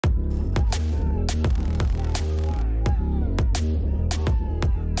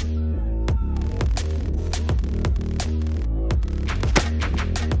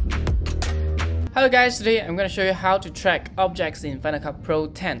Hello guys, today I'm going to show you how to track objects in Final Cut Pro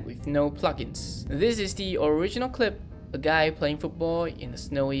 10 with no plugins. This is the original clip, a guy playing football in a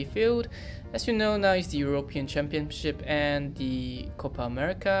snowy field. As you know, now it's the European Championship and the Copa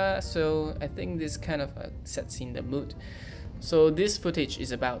America, so I think this kind of sets in the mood. So this footage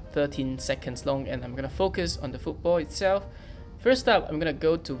is about 13 seconds long and I'm going to focus on the football itself. First up, I'm going to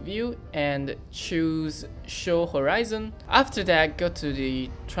go to View and choose Show Horizon. After that, go to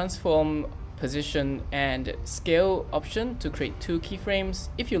the Transform, Position and Scale option to create two keyframes.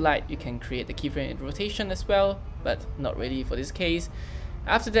 If you like, you can create the keyframe in rotation as well, but not really for this case.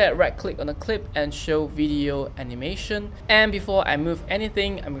 After that, right click on the clip and show video animation. And before I move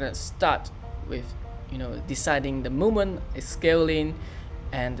anything, I'm going to start with deciding the movement, scaling,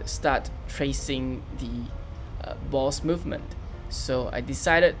 and start tracing the ball's movement. So I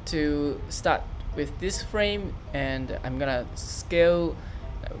decided to start with this frame and I'm gonna scale.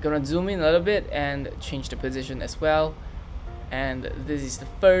 I'm gonna zoom in a little bit and change the position as well. And this is the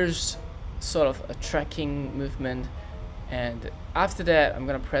first sort of a tracking movement. And after that, I'm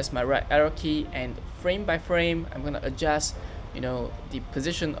gonna press my right arrow key and frame by frame, I'm gonna adjust the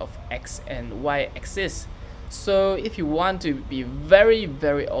position of X and Y axis. So if you want to be very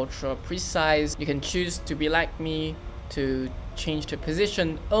ultra precise, you can choose to be like me to change the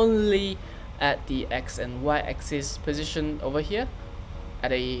position only at the X and Y axis position over here at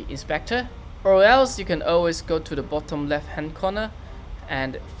the inspector, or else you can always go to the bottom left hand corner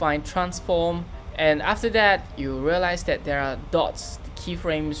and find transform, and after that you realize that there are dots, the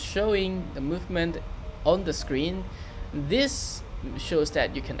keyframes showing the movement on the screen. This shows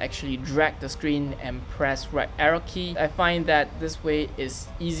that you can actually drag the screen and press right arrow key. I find that this way is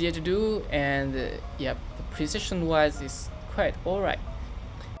easier to do, and yep, the precision wise is quite alright.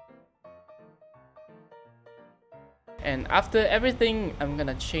 And after everything, I'm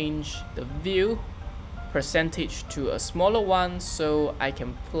gonna change the view percentage to a smaller one so I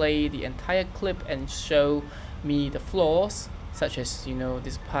can play the entire clip and show me the flaws, such as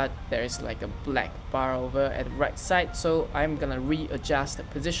this part there is like a black bar over at the right side, so I'm gonna readjust the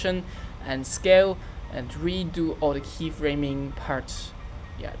position and scale and redo all the keyframing parts,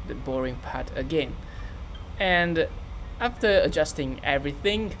 the boring part again. And after adjusting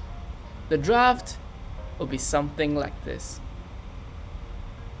everything, the draft will be something like this.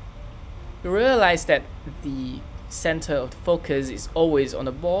 You realize that the center of the focus is always on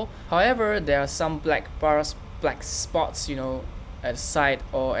the ball. However, there are some black bars, black spots, at the side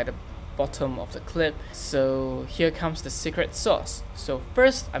or at the bottom of the clip. So here comes the secret sauce. So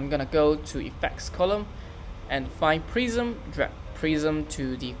first, I'm gonna go to Effects column and find Prism, drag Prism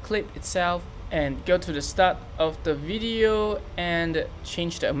to the clip itself, and go to the start of the video and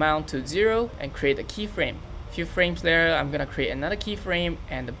change the amount to 0 and create a keyframe. A few frames later, I'm gonna create another keyframe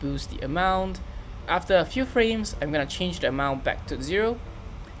and boost the amount. After a few frames, I'm gonna change the amount back to 0.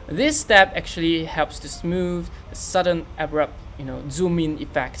 This step actually helps to smooth the sudden abrupt zoom in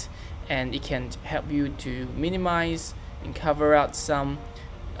effect, and it can help you to minimize and cover out some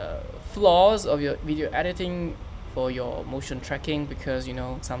flaws of your video editing for your motion tracking, because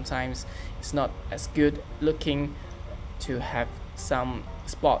sometimes it's not as good looking to have some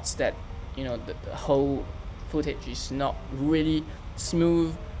spots that the whole footage is not really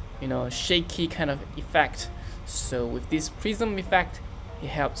smooth, shaky kind of effect. So with this prism effect, it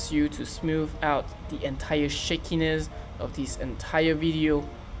helps you to smooth out the entire shakiness of this entire video.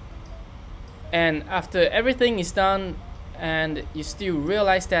 And after everything is done and you still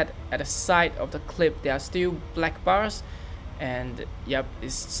realize that at the side of the clip there are still black bars, and yep,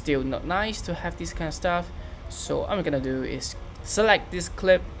 it's still not nice to have this kind of stuff. So what I'm gonna do is select this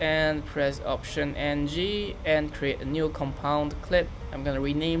clip and press Option and G and create a new compound clip. I'm gonna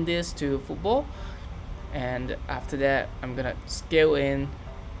rename this to football, and after that I'm gonna scale in,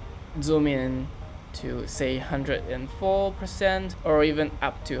 zoom in to say 104% or even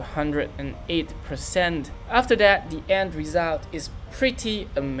up to 108%. After that, the end result is pretty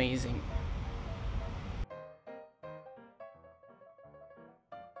amazing.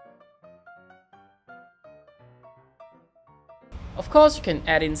 Of course, you can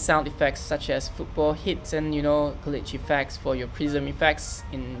add in sound effects such as football hits and glitch effects for your prism effects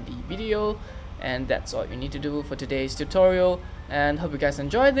in the video. And that's all you need to do for today's tutorial, and hope you guys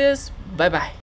enjoyed this. Bye bye.